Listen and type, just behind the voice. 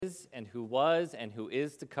is and who was and who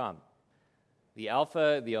is to come, the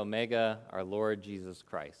Alpha, the Omega, our Lord Jesus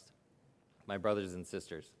Christ. My brothers and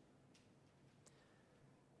sisters,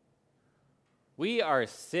 we are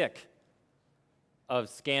sick of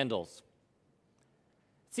scandals.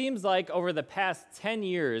 It seems like over the past 10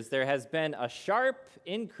 years, there has been a sharp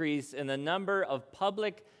increase in the number of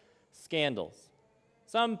public scandals.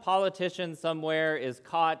 Some politician somewhere is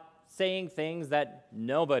caught saying things that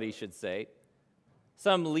nobody should say.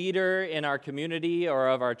 Some leader in our community or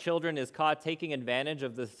of our children is caught taking advantage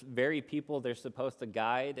of the very people they're supposed to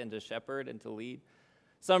guide and to shepherd and to lead.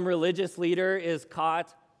 Some religious leader is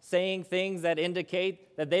caught saying things that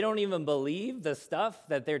indicate that they don't even believe the stuff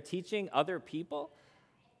that they're teaching other people.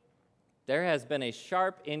 There has been a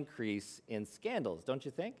sharp increase in scandals, don't you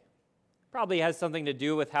think? Probably has something to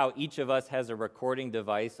do with how each of us has a recording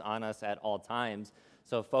device on us at all times.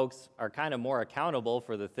 So folks are kind of more accountable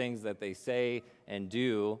for the things that they say and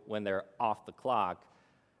do when they're off the clock.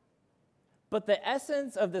 But the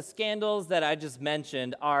essence of the scandals that I just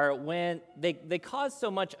mentioned are when they cause so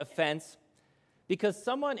much offense because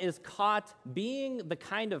someone is caught being the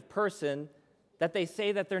kind of person that they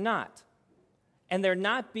say that they're not. And they're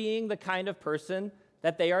not being the kind of person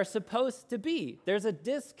that they are supposed to be. There's a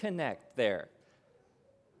disconnect there.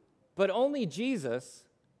 But only Jesus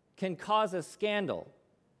can cause a scandal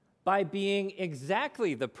by being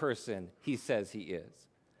exactly the person he says he is,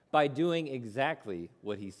 by doing exactly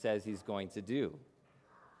what he says he's going to do,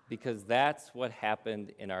 because that's what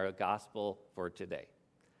happened in our gospel for today.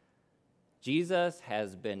 Jesus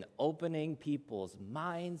has been opening people's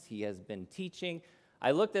minds. He has been teaching.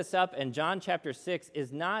 I looked this up, and John chapter 6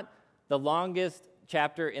 is not the longest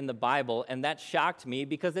chapter in the Bible, and that shocked me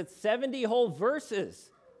because it's 70 whole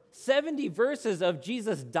verses. 70 verses of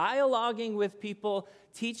Jesus dialoguing with people,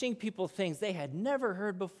 teaching people things they had never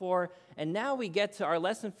heard before. And now we get to our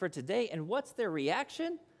lesson for today, and what's their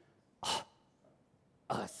reaction? Oh,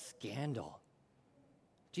 a scandal.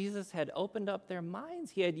 Jesus had opened up their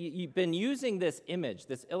minds. He had been using this image,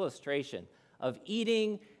 this illustration of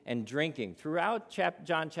eating and drinking throughout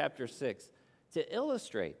John chapter 6 to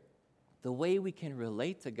illustrate the way we can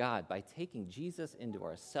relate to God by taking Jesus into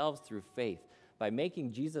ourselves through faith, by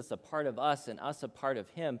making Jesus a part of us and us a part of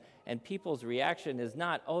him. And people's reaction is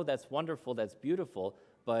not, oh, that's wonderful, that's beautiful,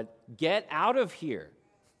 but get out of here.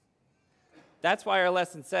 That's why our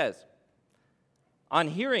lesson says, on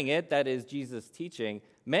hearing it, that is Jesus' teaching,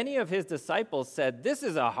 many of his disciples said, this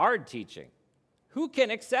is a hard teaching. Who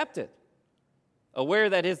can accept it? Aware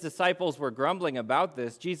that his disciples were grumbling about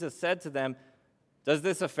this, Jesus said to them, does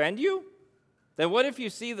this offend you? Then what if you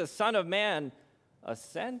see the Son of Man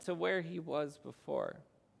ascend to where he was before?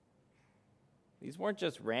 These weren't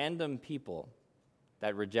just random people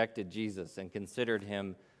that rejected Jesus and considered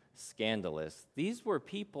him scandalous. These were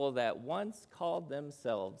people that once called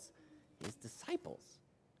themselves his disciples,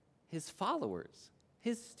 his followers,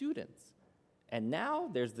 his students. And now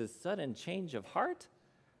there's this sudden change of heart.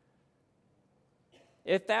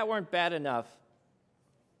 If that weren't bad enough,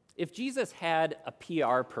 if Jesus had a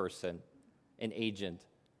PR person, an agent,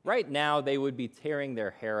 right now they would be tearing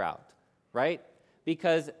their hair out, right?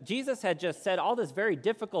 Because Jesus had just said all this very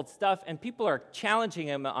difficult stuff and people are challenging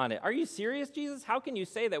him on it. Are you serious, Jesus? How can you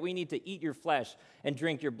say that we need to eat your flesh and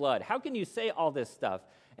drink your blood? How can you say all this stuff?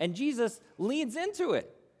 And Jesus leads into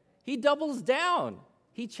it. He doubles down.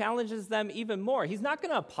 He challenges them even more. He's not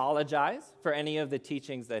going to apologize for any of the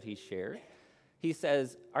teachings that he shared. He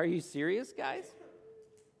says, are you serious, guys?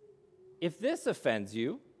 If this offends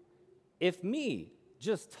you, if me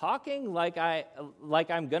just talking like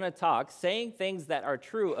I'm going to talk, saying things that are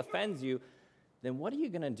true offends you, then what are you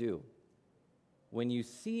going to do when you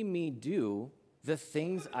see me do the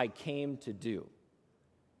things I came to do?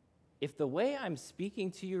 If the way I'm speaking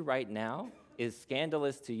to you right now is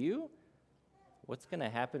scandalous to you, what's going to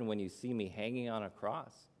happen when you see me hanging on a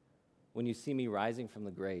cross, when you see me rising from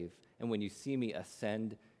the grave, and when you see me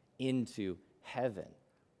ascend into heaven?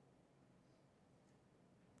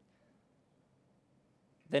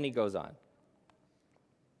 Then he goes on.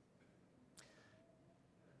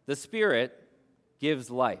 The Spirit gives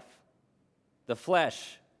life. The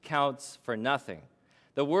flesh counts for nothing.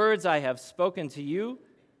 The words I have spoken to you,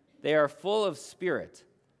 they are full of spirit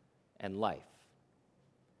and life.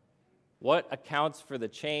 What accounts for the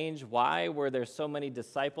change? Why were there so many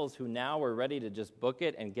disciples who now were ready to just book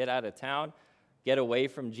it and get out of town, get away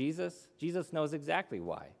from Jesus? Jesus knows exactly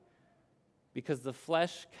why. Because the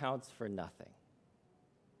flesh counts for nothing.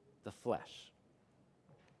 The flesh.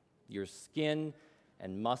 Your skin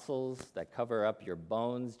and muscles that cover up your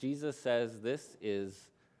bones. Jesus says this is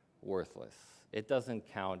worthless. It doesn't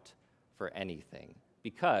count for anything.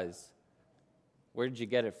 Because where did you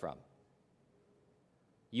get it from?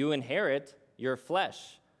 You inherit your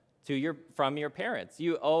flesh from your parents.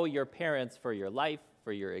 You owe your parents for your life,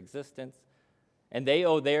 for your existence, and they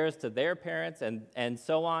owe theirs to their parents, and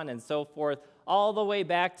so on and so forth, all the way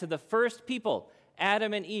back to the first people,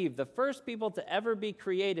 Adam and Eve, the first people to ever be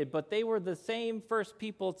created, but they were the same first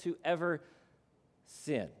people to ever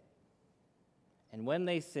sin. And when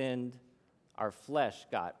they sinned, our flesh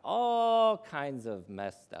got all kinds of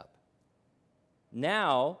messed up.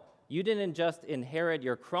 Now, you didn't just inherit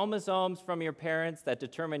your chromosomes from your parents that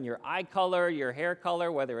determine your eye color, your hair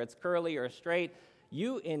color, whether it's curly or straight.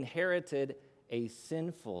 You inherited a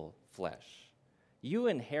sinful flesh. You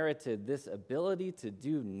inherited this ability to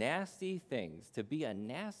do nasty things, to be a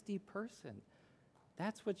nasty person.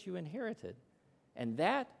 That's what you inherited. And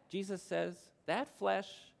that, Jesus says, that flesh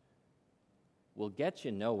will get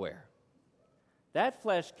you nowhere. That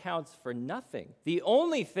flesh counts for nothing. The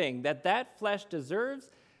only thing that flesh deserves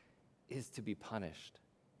is to be punished.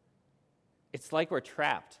 It's like we're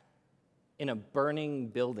trapped in a burning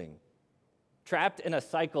building, trapped in a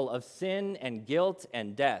cycle of sin and guilt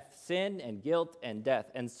and death, sin and guilt and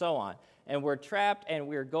death, and so on. And we're trapped and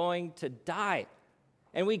we're going to die.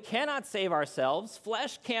 And we cannot save ourselves.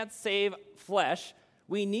 Flesh can't save flesh.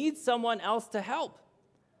 We need someone else to help.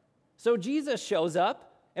 So Jesus shows up,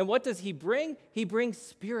 and what does he bring? He brings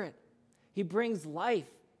spirit. He brings life.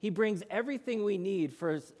 He brings everything we need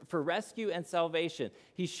for rescue and salvation.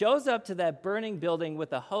 He shows up to that burning building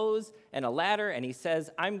with a hose and a ladder, and he says,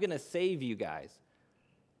 I'm going to save you guys.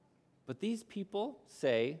 But these people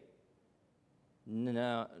say,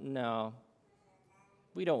 no,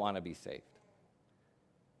 we don't want to be saved.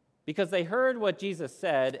 Because they heard what Jesus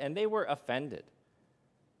said, and they were offended.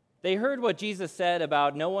 They heard what Jesus said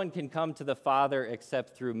about no one can come to the Father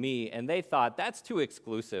except through me, and they thought, that's too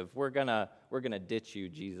exclusive. We're gonna ditch you,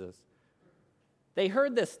 Jesus. They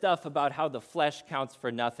heard this stuff about how the flesh counts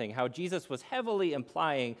for nothing, how Jesus was heavily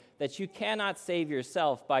implying that you cannot save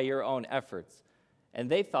yourself by your own efforts. And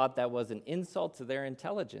they thought that was an insult to their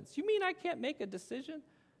intelligence. You mean I can't make a decision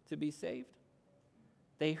to be saved?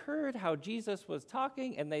 They heard how Jesus was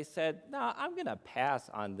talking, and they said, no, I'm going to pass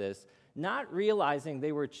on this, not realizing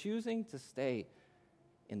they were choosing to stay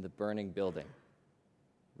in the burning building,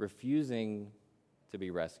 refusing to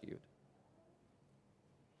be rescued.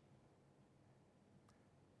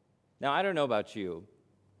 Now, I don't know about you,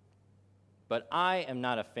 but I am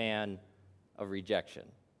not a fan of rejection.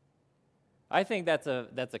 I think that's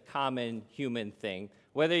a common human thing.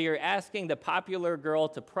 Whether you're asking the popular girl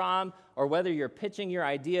to prom or whether you're pitching your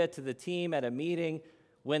idea to the team at a meeting,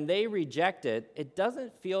 when they reject it, it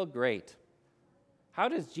doesn't feel great. How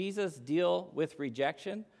does Jesus deal with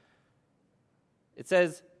rejection? It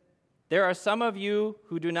says, there are some of you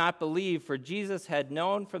who do not believe, for Jesus had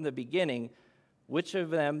known from the beginning which of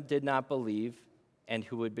them did not believe and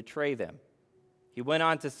who would betray them. He went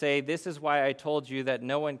on to say, this is why I told you that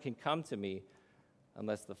no one can come to me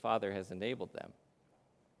unless the Father has enabled them.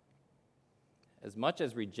 As much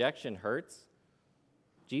as rejection hurts,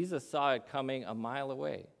 Jesus saw it coming a mile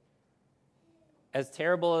away. As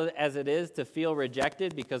terrible as it is to feel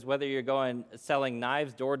rejected, because whether you're going selling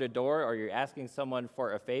knives door to door or you're asking someone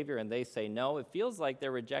for a favor and they say no, it feels like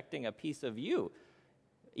they're rejecting a piece of you,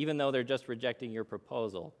 even though they're just rejecting your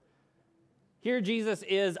proposal. Here Jesus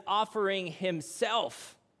is offering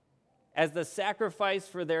himself as the sacrifice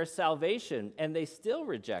for their salvation, and they still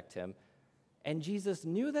reject him, and Jesus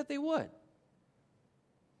knew that they would.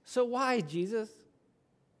 So why, Jesus?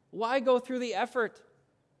 Why go through the effort?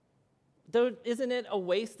 Isn't it a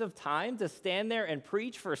waste of time to stand there and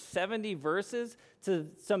preach for 70 verses to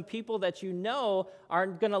some people that you know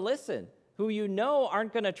aren't going to listen, who you know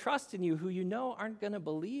aren't going to trust in you, who you know aren't going to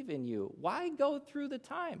believe in you? Why go through the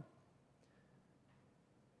time?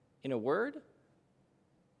 In a word,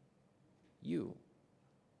 you.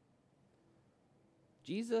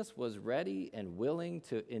 Jesus was ready and willing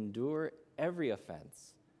to endure every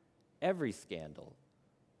offense, every scandal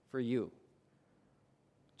for you.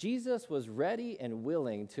 Jesus was ready and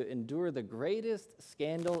willing to endure the greatest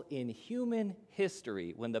scandal in human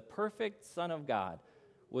history when the perfect Son of God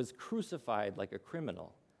was crucified like a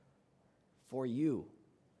criminal for you.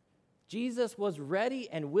 Jesus was ready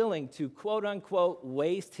and willing to, quote unquote,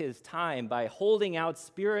 waste his time by holding out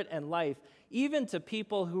spirit and life, even to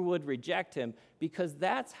people who would reject him, because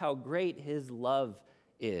that's how great his love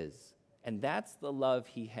is. And that's the love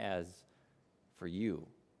he has for you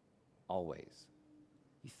always.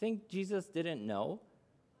 You think Jesus didn't know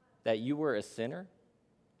that you were a sinner?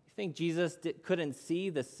 You think Jesus couldn't see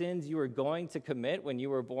the sins you were going to commit when you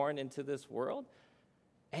were born into this world?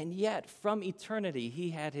 And yet, from eternity,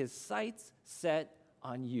 he had his sights set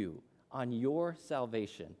on you, on your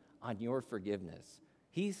salvation, on your forgiveness.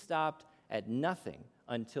 He stopped at nothing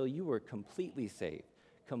until you were completely saved,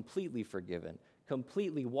 completely forgiven,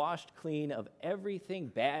 completely washed clean of everything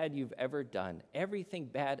bad you've ever done, everything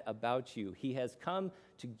bad about you. He has come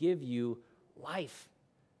to give you life,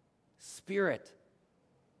 spirit.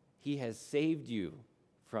 He has saved you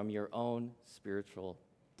from your own spiritual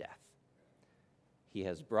death. He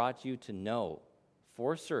has brought you to know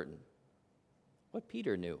for certain what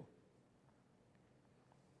Peter knew.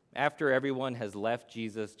 After everyone has left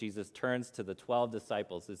Jesus, Jesus turns to the 12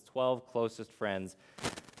 disciples, his 12 closest friends,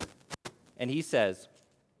 and he says,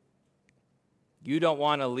 "You don't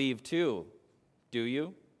want to leave too, do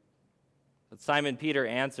you?" But Simon Peter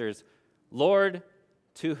answers, "Lord,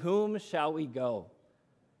 to whom shall we go?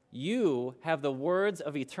 You have the words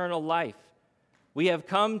of eternal life. We have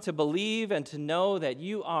come to believe and to know that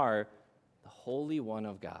you are the Holy One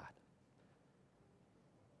of God."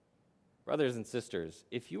 Brothers and sisters,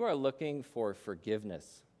 if you are looking for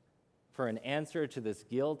forgiveness, for an answer to this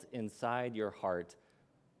guilt inside your heart,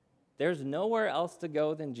 there's nowhere else to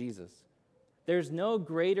go than Jesus. There's no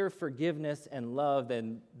greater forgiveness and love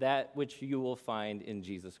than that which you will find in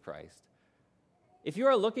Jesus Christ. If you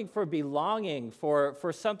are looking for belonging,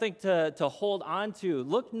 for something to hold on to,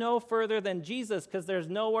 look no further than Jesus, because there's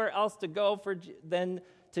nowhere else to go than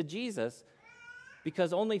to Jesus,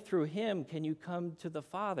 because only through him can you come to the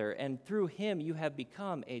Father, and through him you have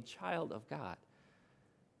become a child of God.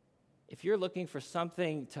 If you're looking for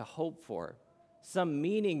something to hope for, some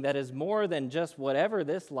meaning that is more than just whatever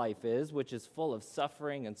this life is, which is full of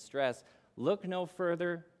suffering and stress, look no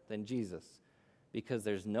further than Jesus, because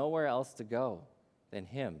there's nowhere else to go than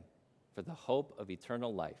him for the hope of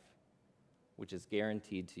eternal life, which is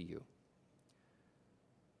guaranteed to you.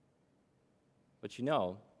 But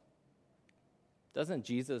doesn't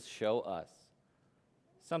Jesus show us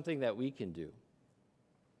something that we can do?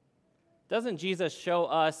 Doesn't Jesus show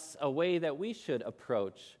us a way that we should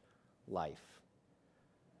approach life?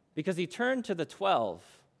 Because he turned to the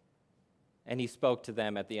 12 and he spoke to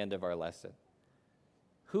them at the end of our lesson.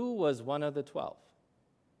 Who was one of the 12?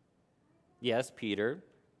 Yes, Peter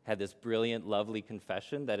had this brilliant, lovely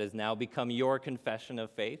confession that has now become your confession of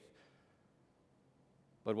faith.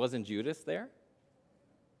 But wasn't Judas there?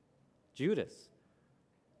 Judas,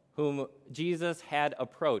 whom Jesus had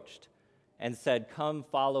approached and said, "Come,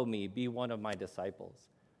 follow me, be one of my disciples,"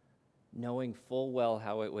 knowing full well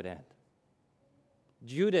how it would end.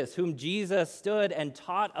 Judas, whom Jesus stood and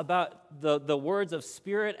taught about the words of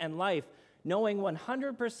spirit and life, knowing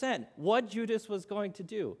 100% what Judas was going to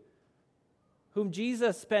do. Whom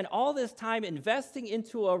Jesus spent all this time investing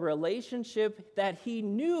into a relationship that he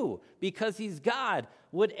knew, because he's God,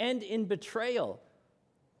 would end in betrayal.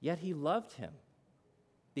 Yet he loved him,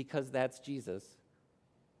 because that's Jesus.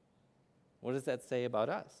 What does that say about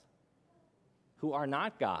us? Who are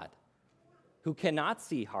not God, who cannot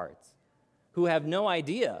see hearts, who have no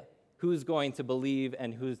idea who's going to believe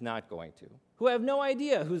and who's not going to, who have no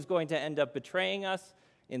idea who's going to end up betraying us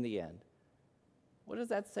in the end. What does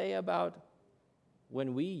that say about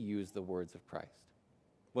when we use the words of Christ,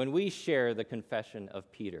 when we share the confession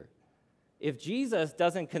of Peter? If Jesus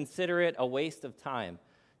doesn't consider it a waste of time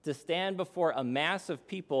to stand before a mass of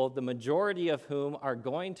people, the majority of whom are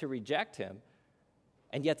going to reject him,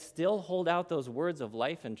 and yet still hold out those words of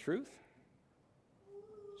life and truth,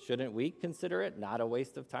 shouldn't we consider it not a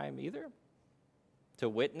waste of time either? To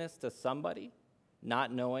witness to somebody,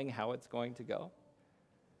 not knowing how it's going to go?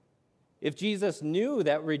 If Jesus knew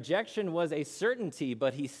that rejection was a certainty,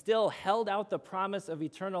 but he still held out the promise of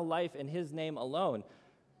eternal life in his name alone,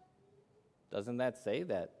 doesn't that say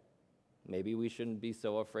that maybe we shouldn't be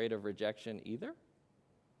so afraid of rejection either?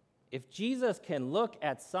 If Jesus can look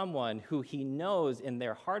at someone who he knows in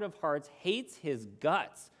their heart of hearts hates his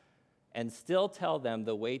guts and still tell them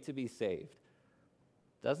the way to be saved,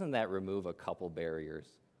 doesn't that remove a couple barriers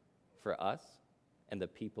for us and the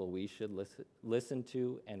people we should listen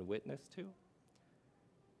to and witness to?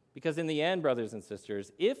 Because in the end, brothers and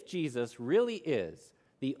sisters, if Jesus really is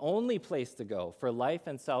the only place to go for life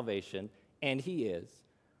and salvation, and he is,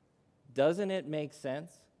 doesn't it make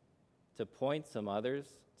sense to point some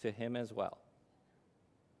others to him as well?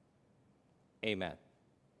 Amen.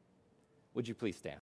 Would you please stand?